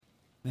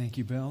Thank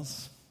you,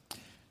 Bells.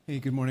 Hey,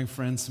 good morning,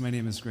 friends. My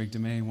name is Greg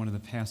DeMay, one of the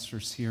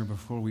pastors here.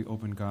 Before we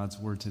open God's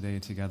Word today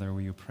together,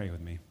 will you pray with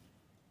me?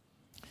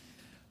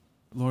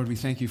 Lord, we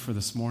thank you for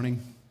this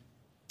morning.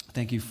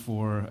 Thank you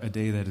for a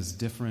day that is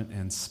different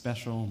and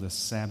special, this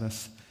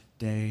Sabbath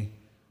day.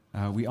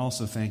 We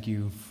also thank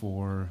you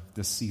for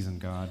this season,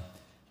 God,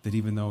 that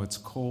even though it's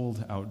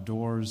cold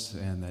outdoors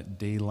and that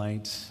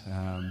daylight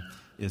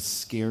is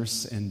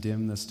scarce and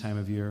dim this time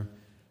of year,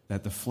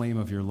 that the flame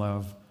of your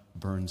love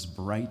burns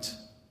bright,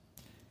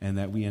 and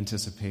that we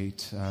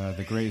anticipate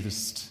the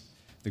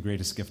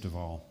greatest gift of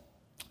all.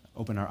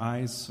 Open our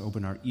eyes,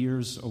 open our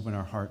ears, open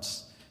our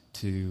hearts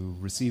to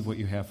receive what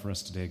you have for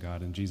us today,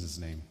 God. In Jesus'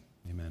 name,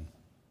 amen.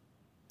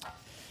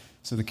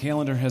 So the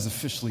calendar has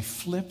officially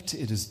flipped.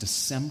 It is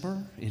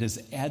December. It is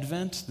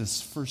Advent,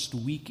 this first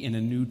week in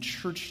a new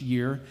church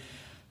year.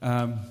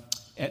 At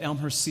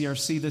Elmhurst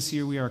CRC this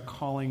year, we are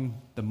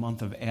calling the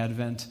month of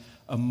Advent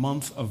a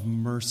month of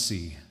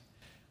mercy.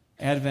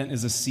 Advent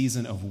is a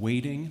season of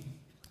waiting,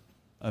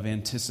 of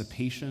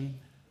anticipation,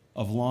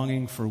 of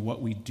longing for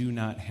what we do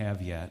not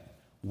have yet,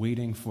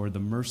 waiting for the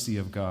mercy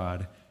of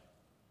God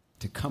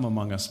to come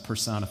among us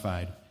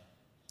personified.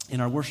 In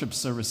our worship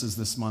services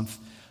this month,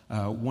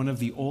 one of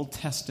the Old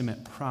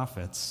Testament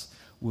prophets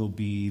will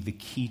be the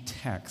key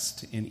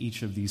text in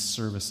each of these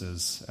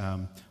services.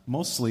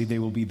 Mostly they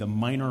will be the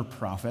minor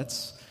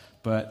prophets,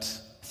 but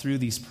through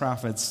these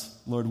prophets,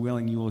 Lord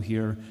willing, you will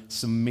hear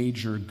some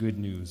major good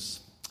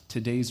news.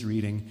 Today's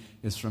reading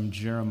is from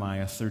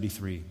Jeremiah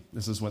 33.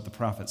 This is what the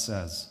prophet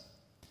says.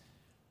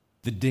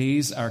 "The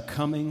days are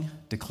coming,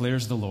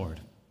 declares the Lord,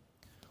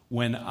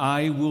 when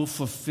I will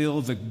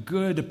fulfill the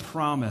good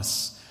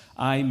promise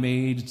I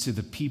made to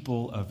the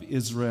people of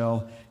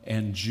Israel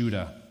and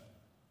Judah."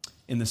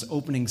 In this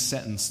opening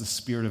sentence, the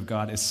Spirit of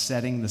God is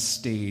setting the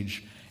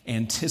stage,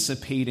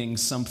 anticipating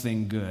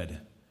something good.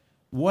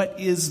 What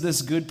is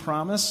this good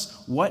promise?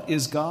 What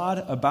is God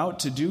about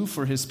to do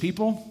for his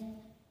people?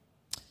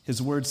 His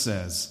word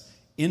says,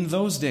 "In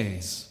those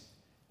days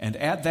and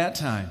at that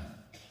time,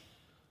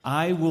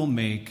 I will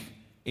make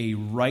a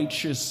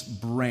righteous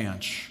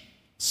branch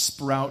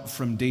sprout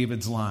from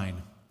David's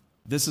line."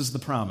 This is the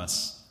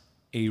promise,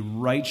 a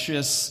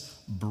righteous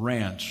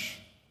branch.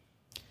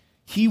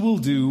 "He will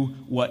do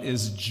what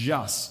is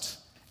just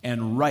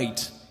and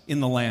right in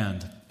the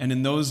land. And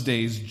in those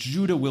days,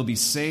 Judah will be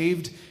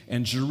saved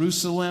and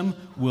Jerusalem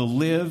will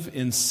live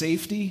in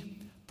safety.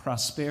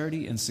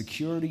 Prosperity and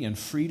security and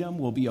freedom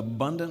will be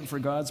abundant for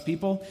God's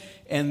people.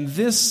 And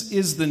this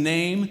is the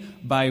name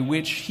by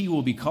which he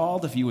will be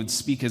called," if you would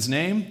speak his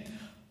name,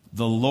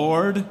 "the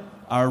Lord,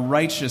 our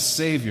righteous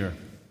Savior."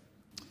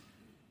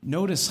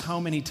 Notice how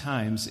many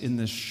times in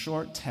this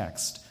short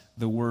text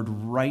the word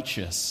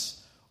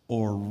righteous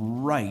or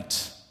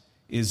right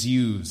is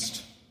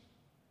used.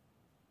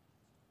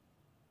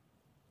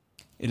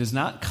 It is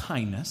not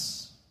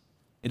kindness.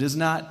 It is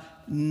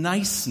not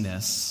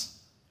niceness.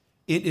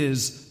 It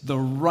is the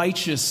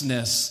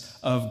righteousness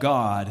of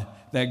God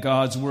that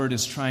God's word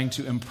is trying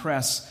to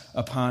impress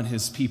upon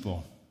his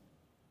people.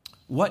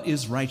 What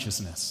is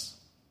righteousness?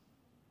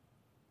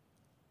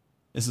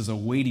 This is a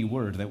weighty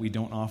word that we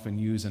don't often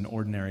use in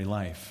ordinary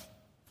life.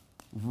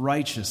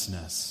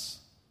 Righteousness.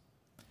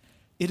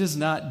 It is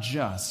not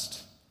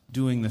just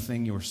doing the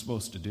thing you were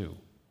supposed to do.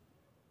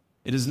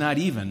 It is not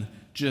even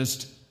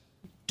just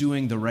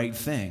doing the right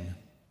thing.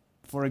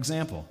 For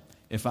example,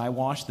 if I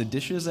wash the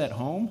dishes at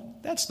home,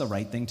 that's the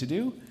right thing to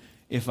do.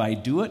 If I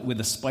do it with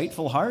a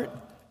spiteful heart,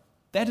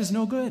 that is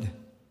no good.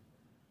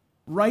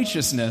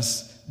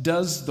 Righteousness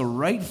does the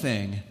right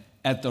thing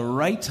at the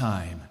right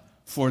time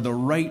for the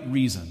right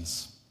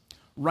reasons.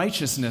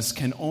 Righteousness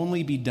can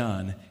only be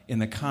done in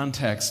the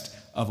context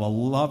of a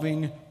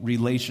loving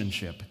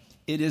relationship.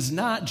 It is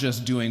not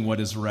just doing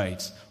what is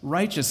right.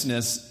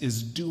 Righteousness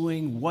is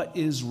doing what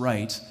is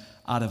right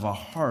out of a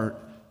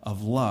heart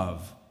of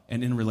love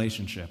and in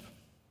relationship.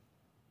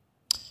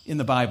 In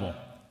the Bible,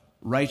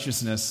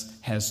 righteousness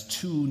has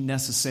two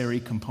necessary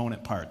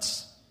component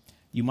parts.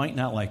 You might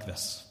not like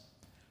this.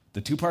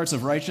 The two parts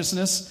of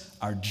righteousness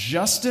are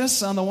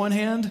justice on the one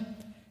hand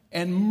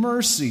and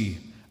mercy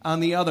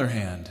on the other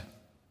hand.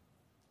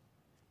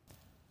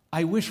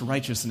 I wish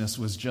righteousness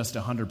was just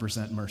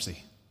 100%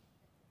 mercy.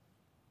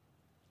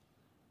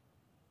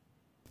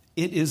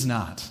 It is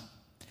not.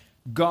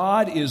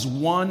 God is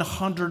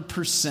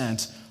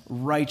 100%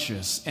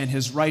 righteous, and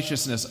his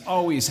righteousness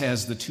always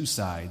has the two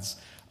sides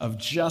of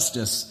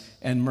justice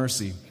and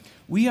mercy.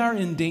 We are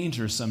in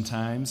danger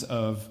sometimes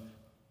of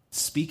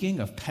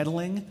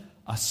peddling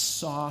a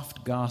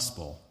soft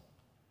gospel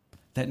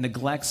that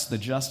neglects the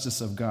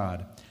justice of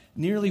God.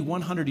 Nearly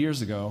 100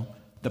 years ago,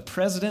 the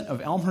president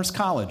of Elmhurst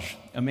College,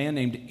 a man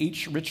named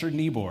H. Richard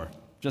Niebuhr,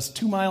 just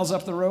 2 miles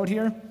up the road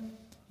here,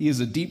 he is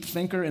a deep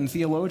thinker and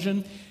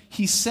theologian.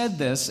 He said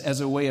this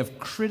as a way of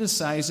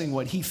criticizing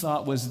what he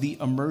thought was the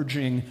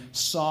emerging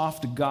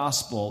soft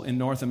gospel in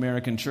North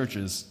American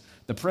churches.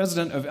 The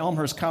president of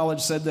Elmhurst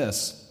College said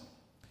this: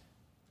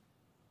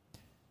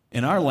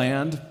 "In our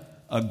land,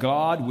 a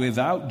God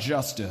without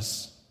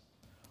justice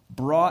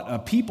brought a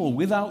people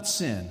without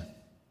sin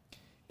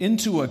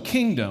into a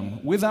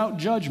kingdom without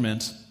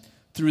judgment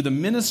through the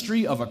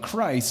ministry of a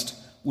Christ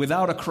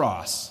without a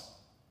cross.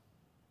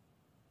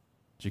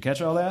 Did you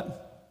catch all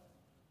that?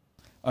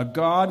 A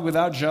God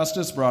without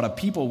justice brought a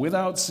people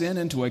without sin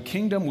into a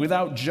kingdom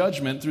without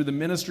judgment through the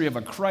ministry of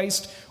a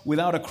Christ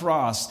without a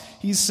cross.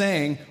 He's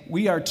saying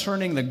we are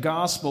turning the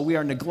gospel, we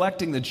are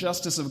neglecting the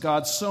justice of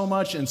God so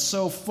much and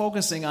so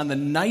focusing on the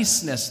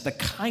niceness, the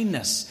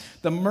kindness,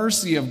 the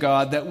mercy of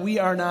God that we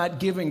are not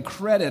giving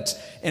credit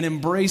and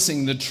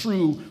embracing the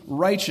true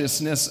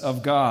righteousness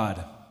of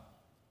God.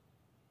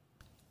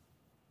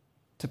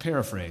 To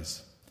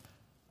paraphrase,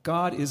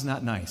 God is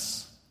not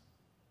nice.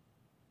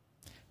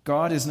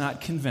 God is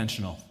not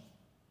conventional.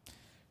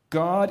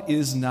 God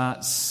is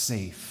not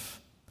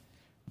safe.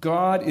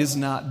 God is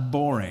not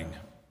boring.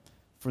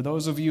 For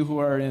those of you who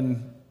are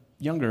in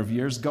younger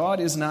years,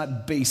 God is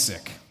not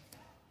basic.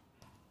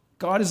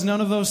 God is none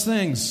of those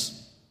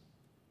things.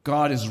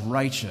 God is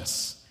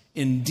righteous.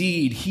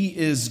 Indeed, He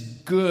is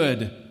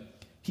good.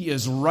 He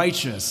is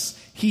righteous.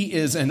 He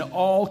is an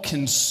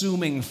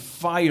all-consuming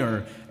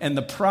fire. And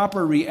the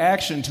proper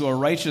reaction to a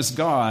righteous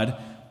God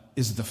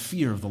is the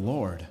fear of the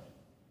Lord.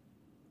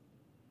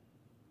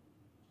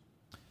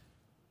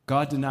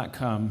 God did not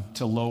come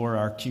to lower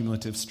our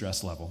cumulative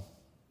stress level,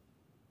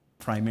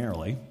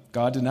 primarily.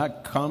 God did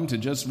not come to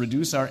just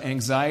reduce our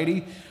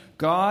anxiety.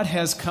 God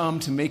has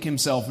come to make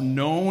Himself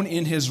known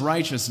in His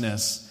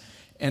righteousness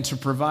and to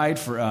provide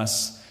for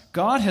us.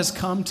 God has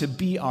come to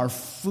be our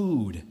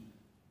food.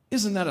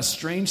 Isn't that a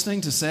strange thing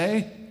to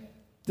say?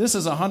 This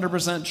is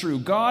 100% true.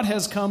 God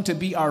has come to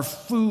be our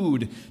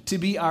food, to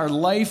be our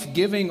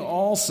life-giving,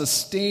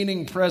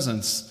 all-sustaining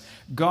presence.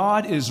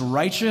 God is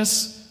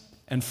righteous,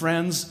 and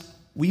friends,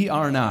 we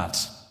are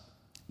not.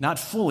 Not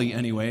fully,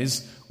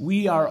 anyways.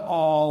 We are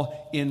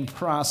all in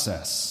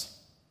process.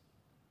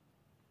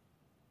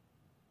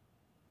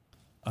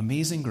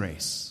 Amazing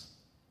grace.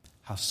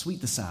 How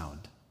sweet the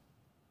sound.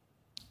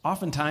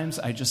 Oftentimes,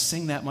 I just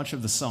sing that much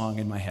of the song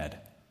in my head.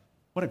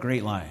 What a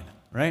great line,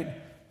 right?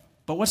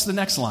 But what's the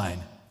next line?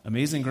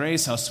 Amazing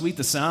grace, how sweet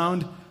the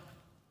sound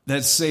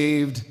that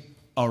saved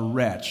a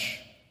wretch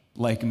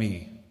like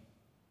me.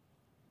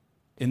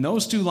 In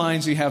those two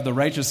lines, you have the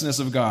righteousness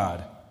of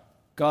God.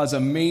 God's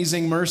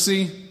amazing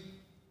mercy,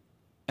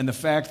 and the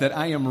fact that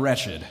I am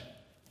wretched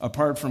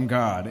apart from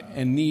God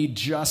and need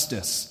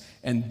justice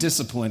and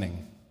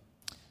disciplining.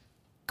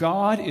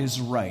 God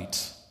is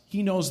right.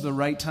 He knows the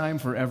right time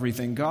for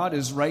everything. God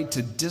is right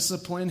to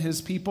discipline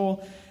His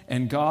people,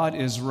 and God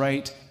is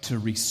right to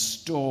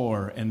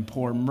restore and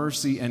pour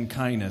mercy and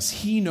kindness.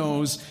 He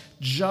knows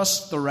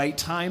just the right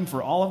time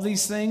for all of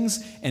these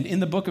things, and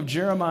in the book of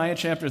Jeremiah,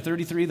 chapter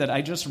 33 that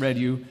I just read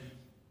you,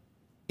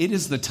 it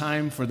is the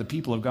time for the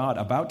people of God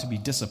about to be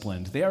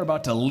disciplined. They are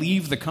about to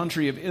leave the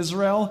country of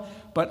Israel,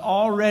 but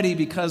already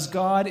because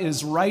God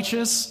is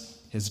righteous,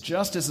 His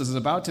justice is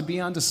about to be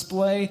on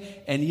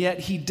display, and yet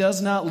He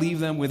does not leave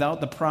them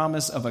without the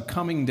promise of a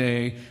coming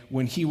day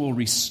when He will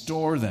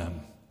restore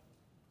them.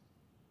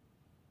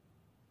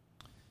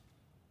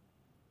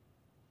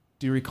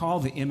 Do you recall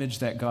the image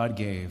that God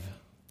gave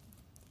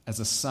as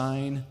a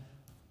sign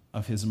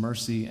of His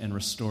mercy and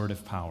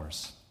restorative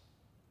powers?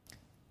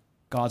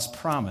 God's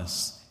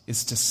promise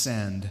is to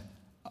send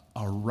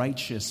a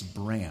righteous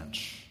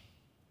branch.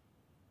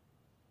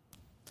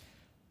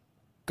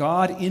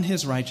 God, in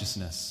His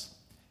righteousness,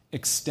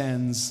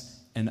 extends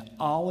an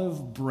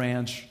olive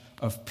branch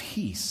of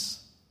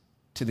peace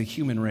to the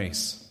human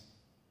race.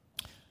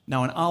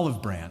 Now, an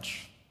olive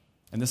branch,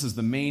 and this is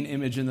the main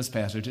image in this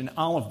passage, an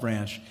olive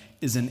branch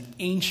is an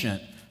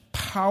ancient,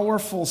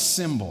 powerful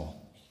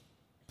symbol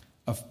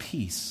of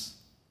peace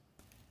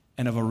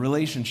and of a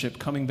relationship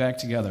coming back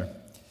together.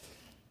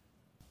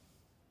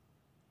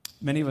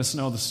 Many of us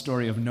know the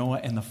story of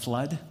Noah and the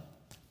flood.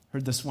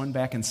 Heard this one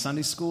back in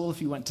Sunday school,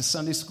 if you went to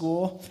Sunday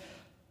school.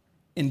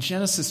 In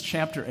Genesis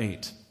chapter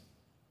 8,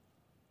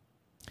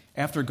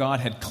 after God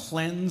had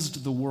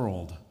cleansed the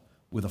world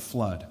with a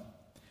flood,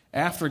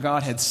 after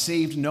God had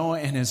saved Noah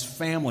and his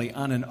family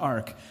on an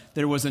ark,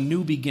 there was a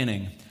new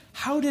beginning.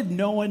 How did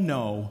Noah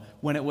know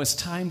when it was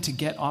time to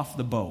get off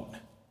the boat?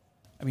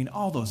 I mean,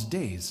 all those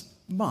days,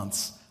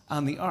 months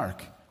on the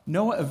ark.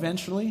 Noah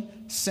eventually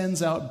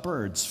sends out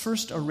birds,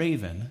 first a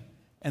raven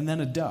and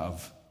then a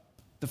dove.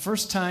 The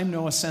first time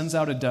Noah sends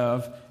out a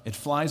dove, it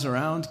flies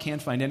around,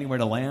 can't find anywhere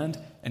to land,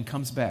 and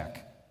comes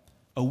back.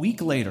 A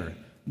week later,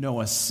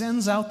 Noah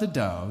sends out the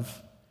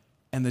dove,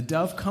 and the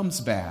dove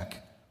comes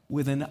back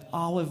with an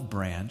olive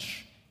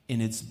branch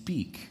in its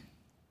beak.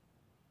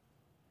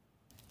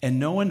 And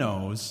Noah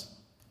knows,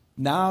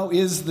 now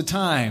is the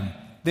time.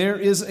 There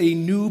is a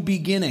new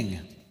beginning.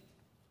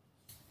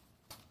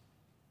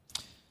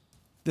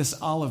 This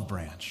olive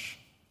branch,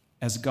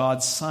 as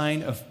God's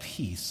sign of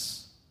peace,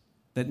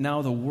 that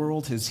now the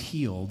world has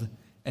healed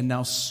and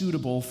now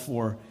suitable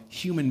for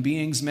human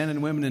beings, men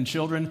and women and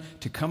children,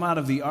 to come out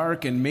of the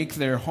ark and make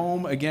their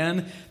home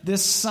again.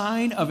 This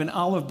sign of an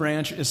olive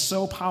branch is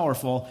so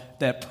powerful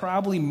that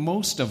probably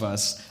most of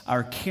us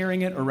are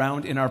carrying it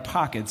around in our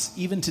pockets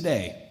even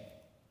today.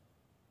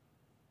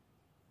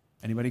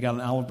 Anybody got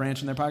an olive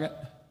branch in their pocket?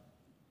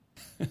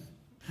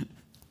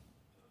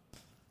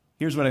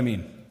 Here's what I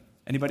mean.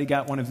 Anybody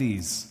got one of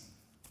these?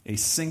 A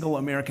single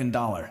American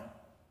dollar.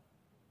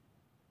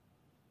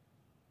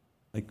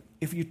 Like,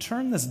 if you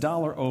turn this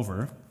dollar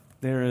over,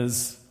 there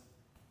is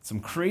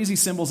some crazy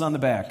symbols on the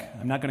back.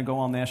 I'm not going to go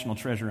all National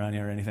Treasure on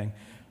you or anything.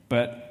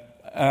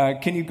 But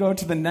can you go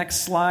to the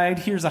next slide?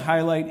 Here's a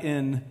highlight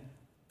in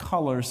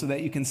color so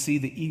that you can see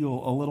the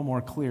eagle a little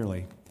more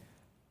clearly.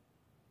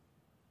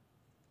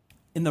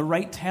 In the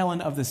right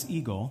talon of this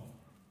eagle,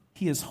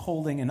 he is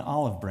holding an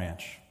olive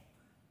branch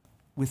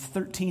with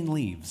 13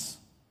 leaves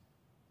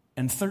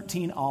and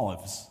 13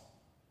 olives.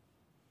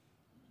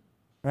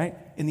 Right?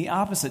 In the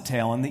opposite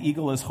talon, the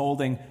eagle is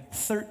holding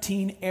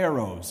 13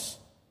 arrows.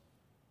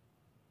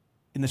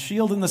 In the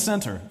shield in the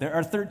center, there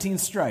are 13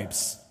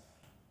 stripes.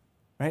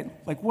 Right?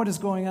 Like, what is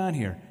going on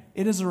here?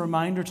 It is a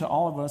reminder to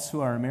all of us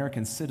who are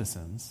American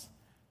citizens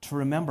to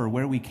remember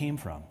where we came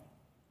from.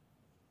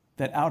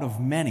 That out of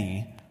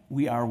many,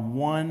 we are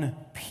one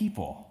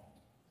people,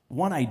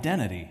 one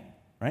identity.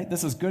 Right?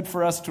 This is good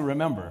for us to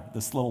remember.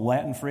 This little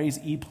Latin phrase,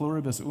 e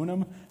pluribus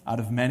unum, out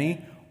of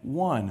many,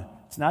 one.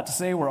 It's not to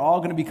say we're all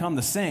going to become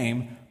the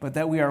same, but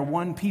that we are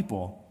one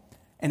people.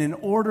 And in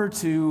order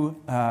to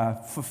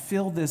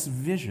fulfill this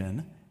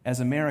vision as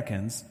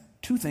Americans,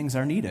 two things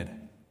are needed.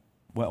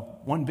 Well,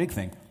 one big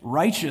thing,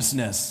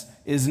 righteousness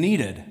is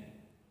needed.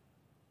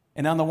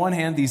 And on the one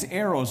hand, these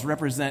arrows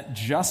represent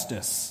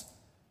justice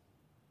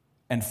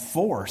and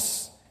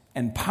force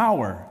and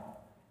power.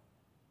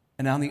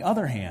 And on the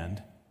other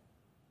hand,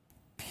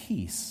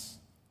 peace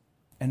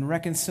and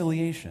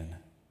reconciliation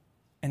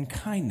and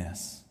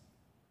kindness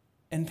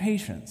and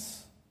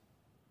patience.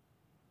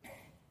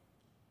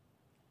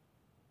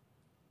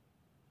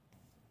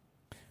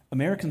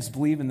 Americans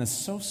believe in this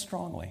so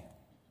strongly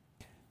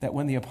that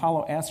when the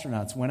Apollo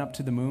astronauts went up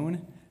to the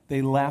moon,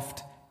 they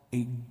left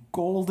a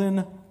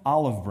golden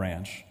olive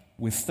branch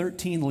with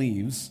 13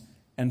 leaves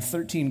and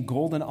 13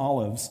 golden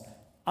olives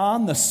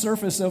on the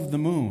surface of the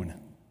moon.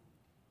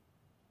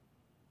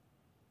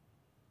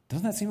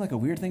 Doesn't that seem like a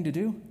weird thing to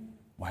do?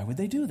 Why would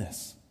they do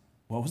this?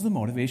 What was the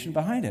motivation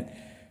behind it?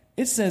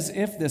 It's as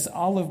if this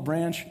olive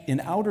branch in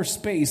outer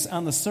space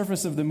on the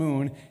surface of the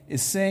moon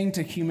is saying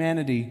to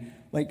humanity,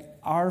 like,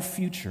 our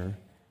future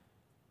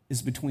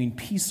is between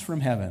peace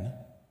from heaven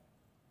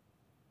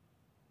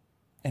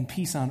and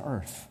peace on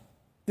earth.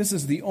 This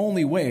is the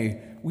only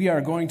way we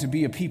are going to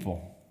be a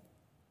people.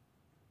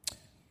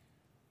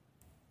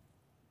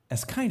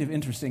 As kind of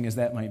interesting as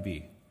that might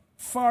be,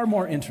 far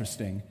more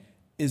interesting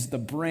is the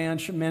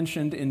branch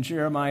mentioned in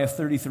Jeremiah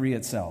 33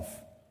 itself.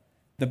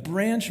 The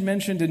branch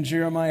mentioned in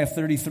Jeremiah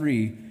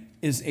 33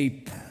 is a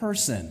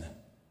person.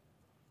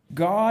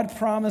 God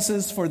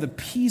promises for the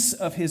peace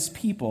of his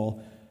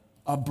people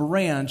a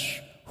branch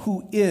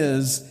who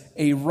is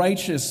a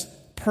righteous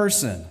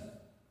person.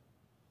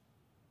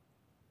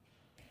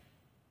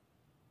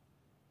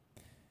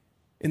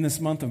 In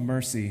this month of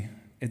mercy,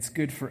 it's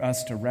good for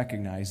us to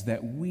recognize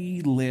that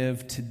we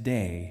live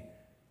today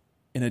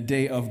in a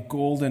day of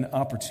golden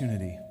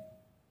opportunity.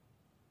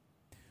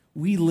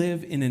 We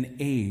live in an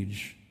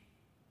age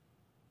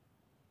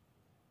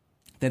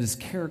that is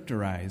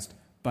characterized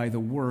by the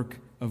work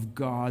of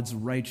God's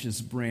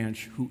righteous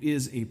branch, who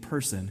is a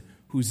person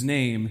whose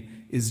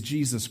name is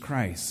Jesus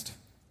Christ.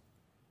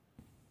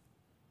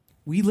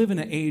 We live in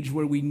an age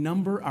where we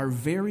number our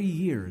very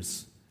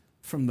years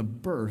from the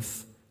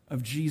birth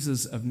of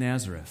Jesus of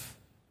Nazareth.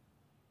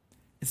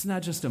 It's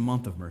not just a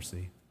month of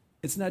mercy.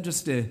 It's not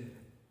just a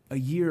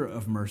year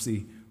of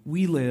mercy.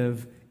 We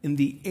live in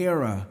the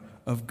era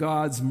of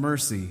God's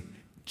mercy.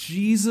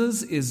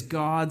 Jesus is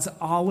God's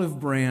olive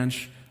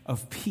branch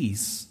of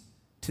peace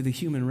to the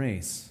human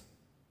race.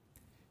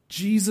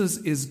 Jesus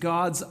is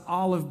God's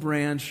olive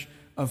branch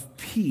of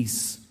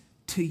peace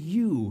to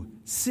you,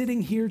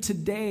 sitting here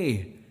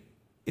today,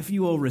 if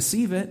you will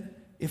receive it,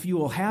 if you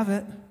will have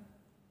it.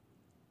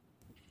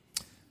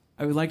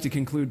 I would like to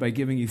conclude by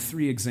giving you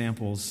 3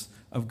 examples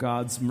of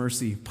God's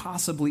mercy,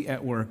 possibly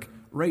at work,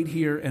 right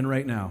here and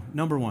right now.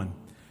 Number 1,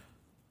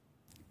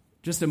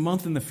 just a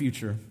month in the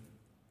future,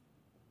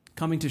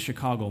 coming to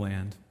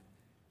Chicagoland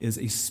is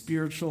a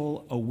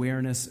spiritual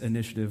awareness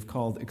initiative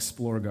called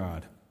Explore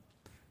God.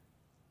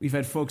 We've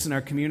had folks in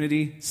our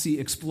community see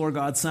Explore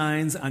God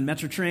signs on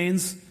Metro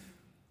trains.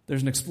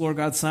 There's an Explore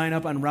God sign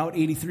up on Route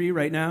 83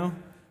 right now.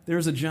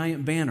 There's a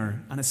giant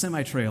banner on a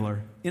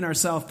semi-trailer in our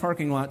south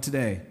parking lot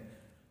today.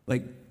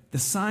 Like, the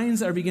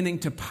signs are beginning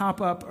to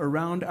pop up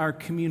around our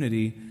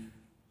community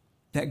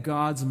that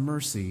God's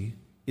mercy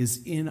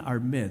is in our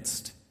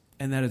midst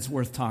and that it's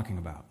worth talking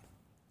about.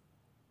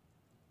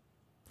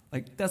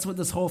 Like, that's what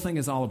this whole thing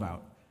is all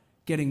about.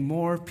 Getting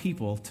more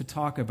people to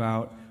talk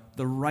about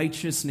the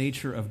righteous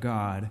nature of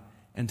God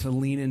and to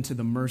lean into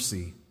the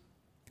mercy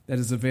that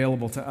is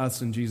available to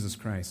us in Jesus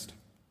Christ.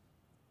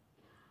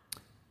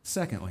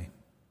 Secondly,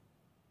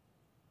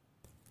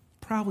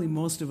 probably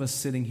most of us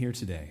sitting here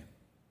today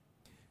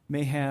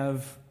may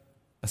have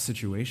a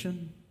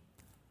situation,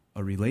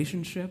 a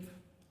relationship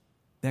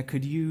that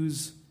could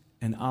use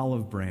an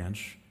olive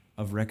branch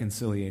of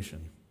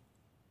reconciliation.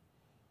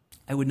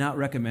 I would not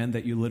recommend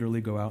that you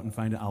literally go out and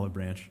find an olive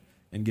branch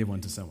and give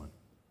one to someone.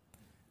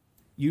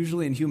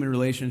 Usually in human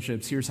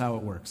relationships, here's how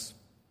it works.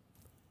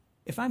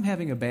 If I'm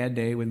having a bad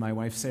day with my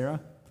wife, Sarah,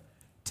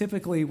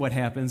 typically what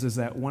happens is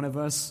that one of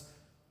us,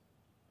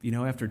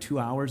 after 2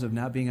 hours of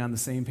not being on the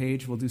same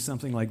page, will do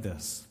something like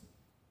this.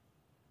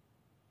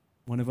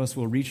 One of us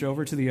will reach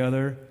over to the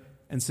other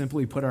and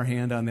simply put our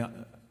hand on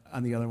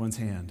the other one's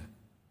hand.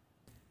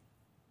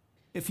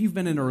 If you've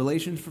been in a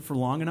relationship for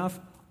long enough,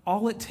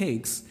 all it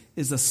takes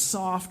is a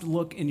soft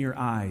look in your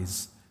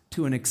eyes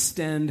to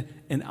extend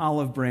an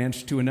olive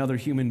branch to another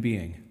human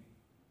being.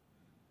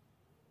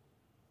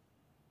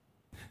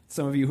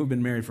 Some of you who've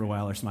been married for a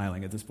while are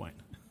smiling at this point,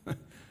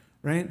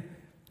 right?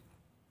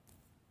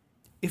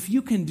 If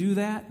you can do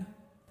that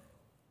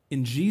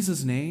in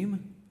Jesus'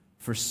 name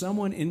for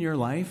someone in your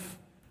life,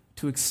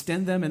 to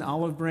extend them an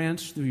olive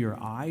branch through your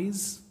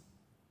eyes,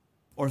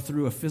 or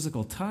through a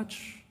physical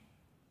touch,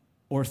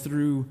 or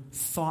through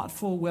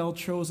thoughtful,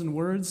 well-chosen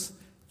words,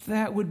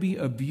 that would be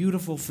a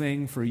beautiful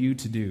thing for you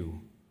to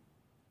do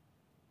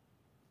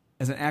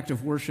as an act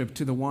of worship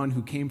to the one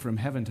who came from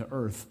heaven to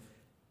earth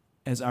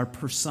as our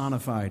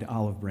personified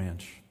olive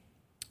branch.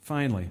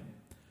 Finally,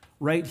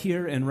 right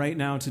here and right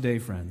now today,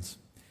 friends,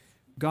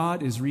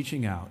 God is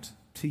reaching out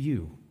to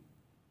you.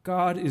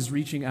 God is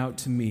reaching out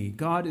to me.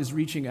 God is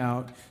reaching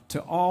out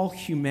to all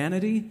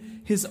humanity.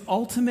 His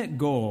ultimate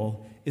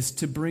goal is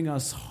to bring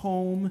us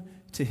home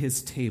to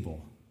his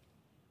table.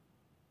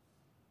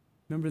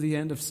 Remember the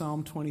end of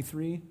Psalm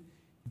 23?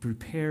 He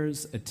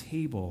prepares a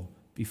table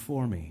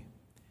before me,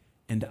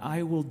 and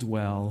I will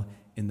dwell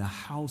in the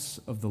house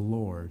of the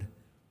Lord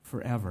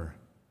forever.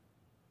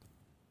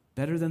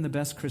 Better than the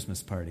best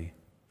Christmas party,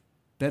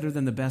 better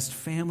than the best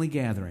family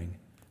gathering,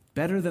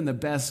 better than the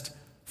best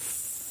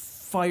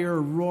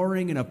fire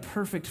roaring in a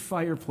perfect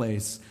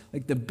fireplace.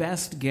 Like the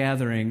best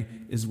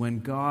gathering is when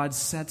God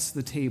sets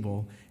the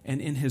table and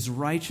in his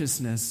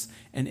righteousness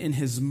and in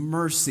his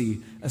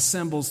mercy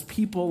assembles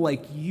people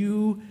like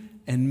you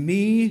and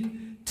me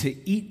to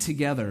eat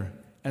together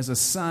as a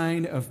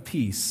sign of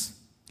peace.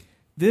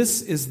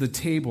 This is the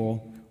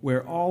table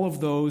where all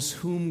of those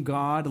whom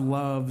God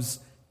loves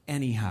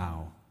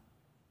anyhow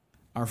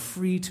are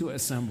free to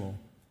assemble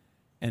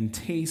and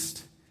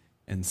taste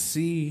and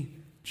see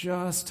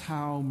just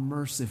how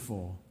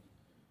merciful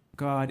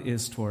God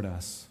is toward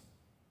us.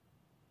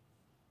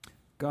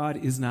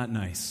 God is not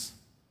nice.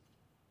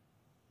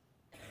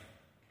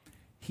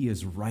 He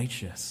is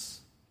righteous.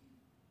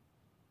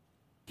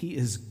 He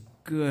is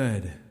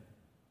good.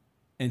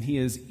 And he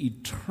is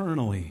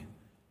eternally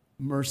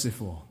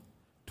merciful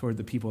toward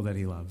the people that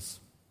he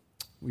loves.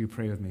 Will you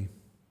pray with me?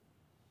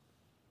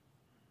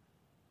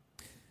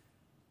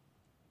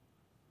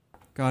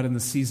 God, in the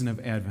season of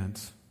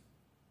Advent,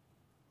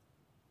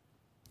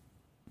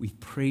 we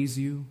praise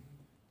you,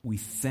 we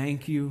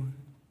thank you,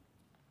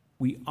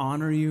 we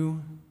honor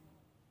you,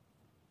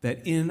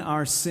 that in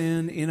our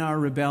sin, in our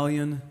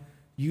rebellion,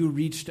 you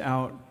reached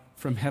out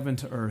from heaven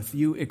to earth.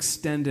 You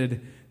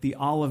extended the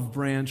olive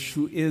branch,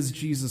 who is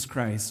Jesus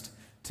Christ,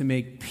 to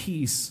make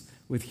peace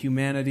with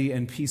humanity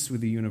and peace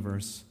with the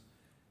universe.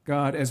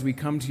 God, as we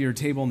come to your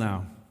table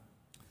now,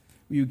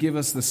 will you give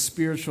us the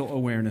spiritual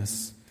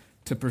awareness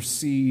to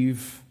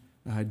perceive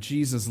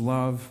Jesus'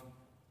 love,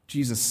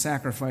 Jesus'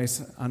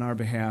 sacrifice on our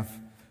behalf,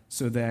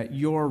 so that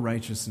your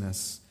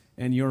righteousness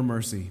and your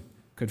mercy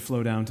could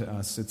flow down to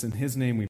us. It's in his name we